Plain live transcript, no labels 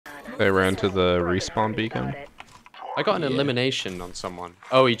They ran to the respawn beacon. I got an elimination on someone.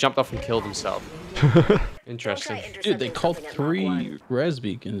 Oh, he jumped off and killed himself. Interesting. Dude, they called 3 res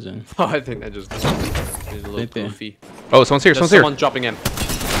beacons in. Oh, I think they're just did a little goofy. Oh, someone's here. There's Someone's someone dropping in.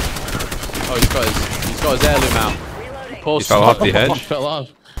 Oh, he's got his heirloom out. He fell off the edge. Fell off.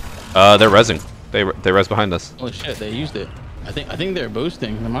 They're rezzing. They res behind us. Holy shit, they used it. I think they're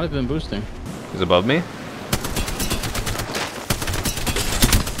boosting. They might have been boosting. He's above me.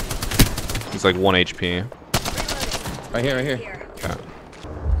 He's like 1 HP. Right here. Okay.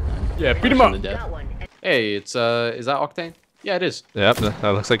 Yeah, beat him up. Hey, it's is that Octane? Yeah, it is. Yep,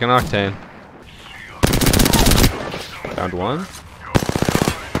 that looks like an Octane. Found one.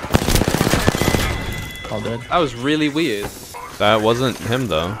 All dead. That was really weird. That wasn't him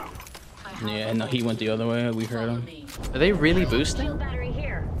though. Yeah, no, he went the other way. We heard him. Are they really boosting?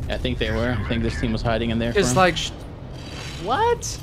 I think they were. I think this team was hiding in there. It's like, what?